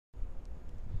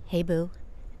Hey boo,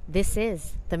 this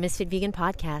is the Misfit Vegan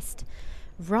podcast,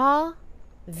 Raw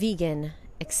Vegan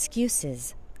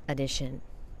Excuses Edition.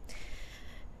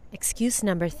 Excuse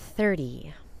number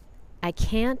 30. I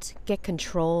can't get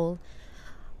control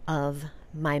of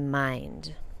my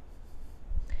mind.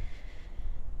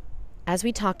 As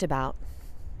we talked about,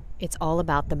 it's all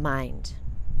about the mind.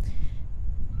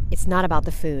 It's not about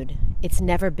the food. It's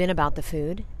never been about the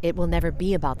food. It will never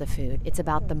be about the food. It's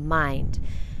about the mind.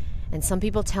 And some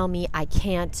people tell me I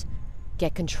can't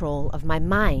get control of my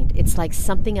mind. It's like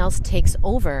something else takes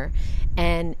over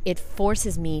and it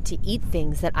forces me to eat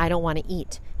things that I don't want to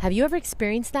eat. Have you ever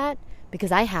experienced that? Because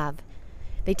I have.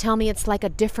 They tell me it's like a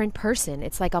different person.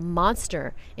 It's like a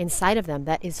monster inside of them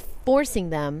that is forcing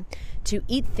them to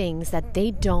eat things that they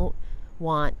don't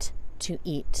want to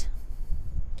eat.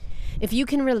 If you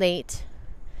can relate,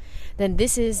 then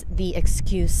this is the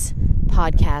excuse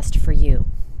podcast for you.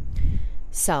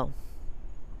 So,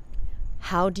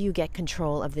 how do you get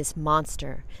control of this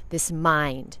monster, this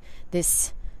mind,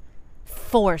 this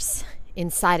force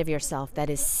inside of yourself that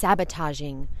is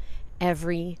sabotaging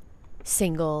every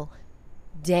single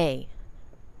day?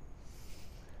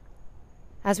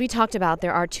 As we talked about,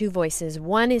 there are two voices.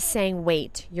 One is saying,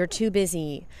 wait, you're too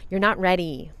busy, you're not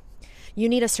ready. You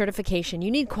need a certification.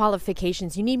 You need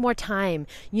qualifications. You need more time.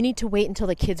 You need to wait until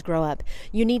the kids grow up.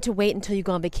 You need to wait until you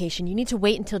go on vacation. You need to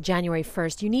wait until January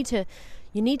 1st. You need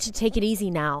to take it easy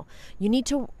now. You need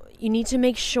to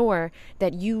make sure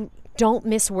that you don't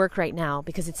miss work right now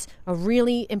because it's a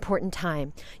really important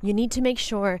time. You need to make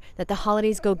sure that the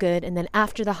holidays go good, and then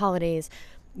after the holidays,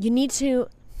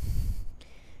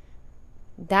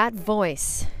 that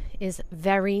voice is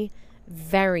very,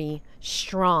 very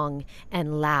strong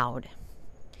and loud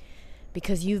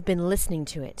because you've been listening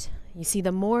to it. You see,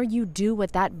 the more you do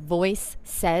what that voice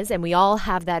says, and we all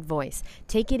have that voice,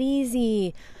 take it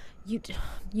easy.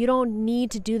 You don't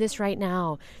need to do this right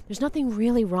now. There's nothing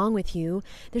really wrong with you.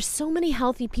 There's so many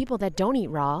healthy people that don't eat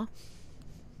raw.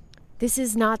 This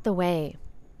is not the way.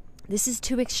 This is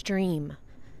too extreme.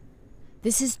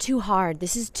 This is too hard.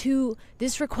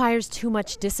 This requires too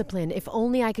much discipline. If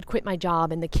only I could quit my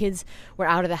job and the kids were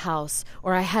out of the house,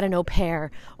 or I had an au pair,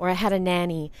 or I had a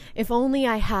nanny. If only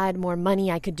I had more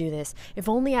money, I could do this. If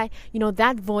only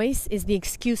that voice is the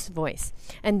excuse voice.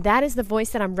 And that is the voice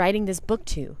that I'm writing this book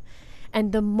to.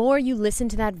 And the more you listen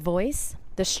to that voice,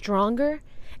 the stronger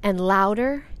and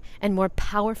louder and more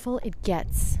powerful it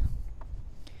gets.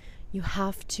 You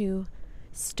have to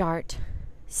start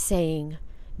saying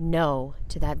no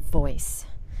to that voice.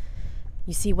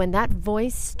 You see, when that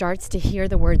voice starts to hear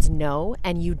the words no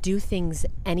and you do things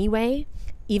anyway,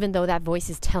 even though that voice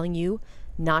is telling you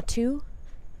not to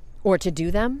or to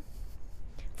do them.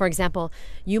 For example,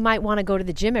 you might want to go to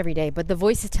the gym every day, but the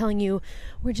voice is telling you,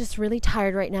 we're just really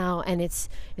tired right now and it's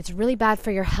really bad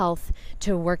for your health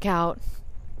to work out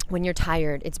when you're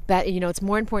tired. It's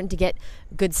more important to get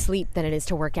good sleep than it is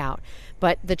to work out.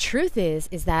 But the truth is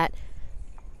that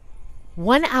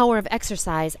 1 hour of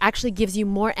exercise actually gives you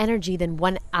more energy than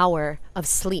 1 hour of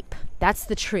sleep. That's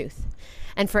the truth.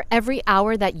 And for every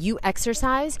hour that you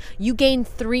exercise, you gain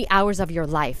 3 hours of your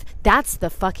life. That's the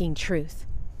fucking truth.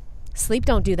 Sleep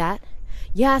don't do that.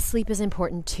 Yeah, sleep is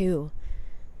important too.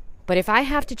 But if I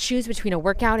have to choose between a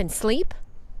workout and sleep,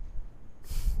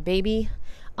 baby,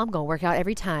 I'm going to work out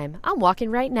every time. I'm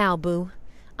walking right now, boo.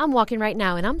 I'm walking right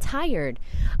now and I'm tired.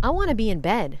 I want to be in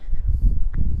bed.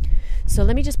 So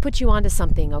let me just put you onto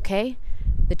something, okay?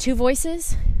 The two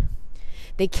voices,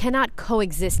 they cannot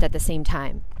coexist at the same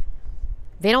time.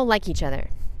 They don't like each other.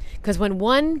 Because when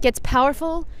one gets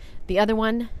powerful, the other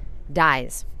one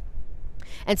dies.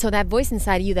 And so that voice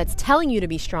inside of you that's telling you to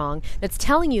be strong, that's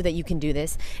telling you that you can do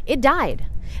this, it died.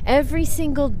 Every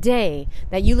single day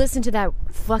that you listen to that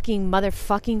fucking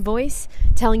motherfucking voice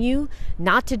telling you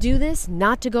not to do this,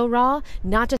 not to go raw,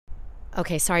 not to...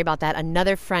 Okay, sorry about that.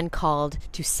 Another friend called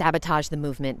to sabotage the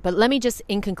movement. But let me just,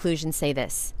 in conclusion, say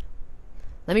this.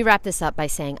 Let me wrap this up by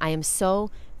saying I am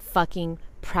so fucking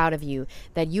proud of you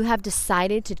that you have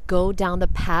decided to go down the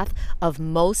path of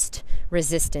most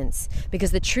resistance.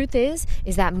 Because the truth is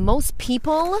that most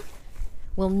people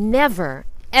will never,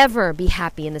 ever be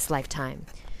happy in this lifetime.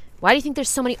 Why do you think there's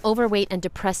so many overweight and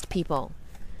depressed people?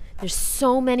 There's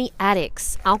so many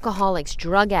addicts, alcoholics,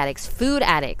 drug addicts, food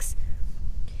addicts.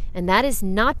 And that is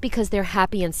not because they're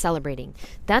happy and celebrating.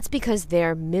 That's because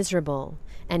they're miserable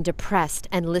and depressed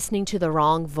and listening to the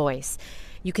wrong voice.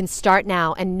 You can start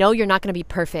now and know you're not going to be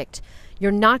perfect.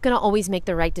 You're not going to always make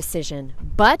the right decision.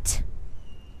 But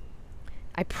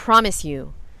I promise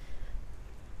you,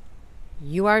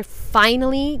 you are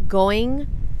finally going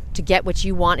to get what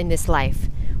you want in this life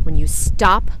when you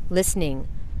stop listening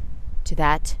to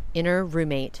that inner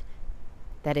roommate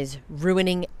that is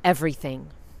ruining everything.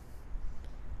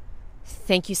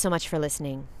 Thank you so much for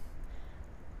listening.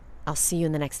 I'll see you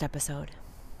in the next episode.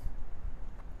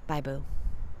 Bye, boo.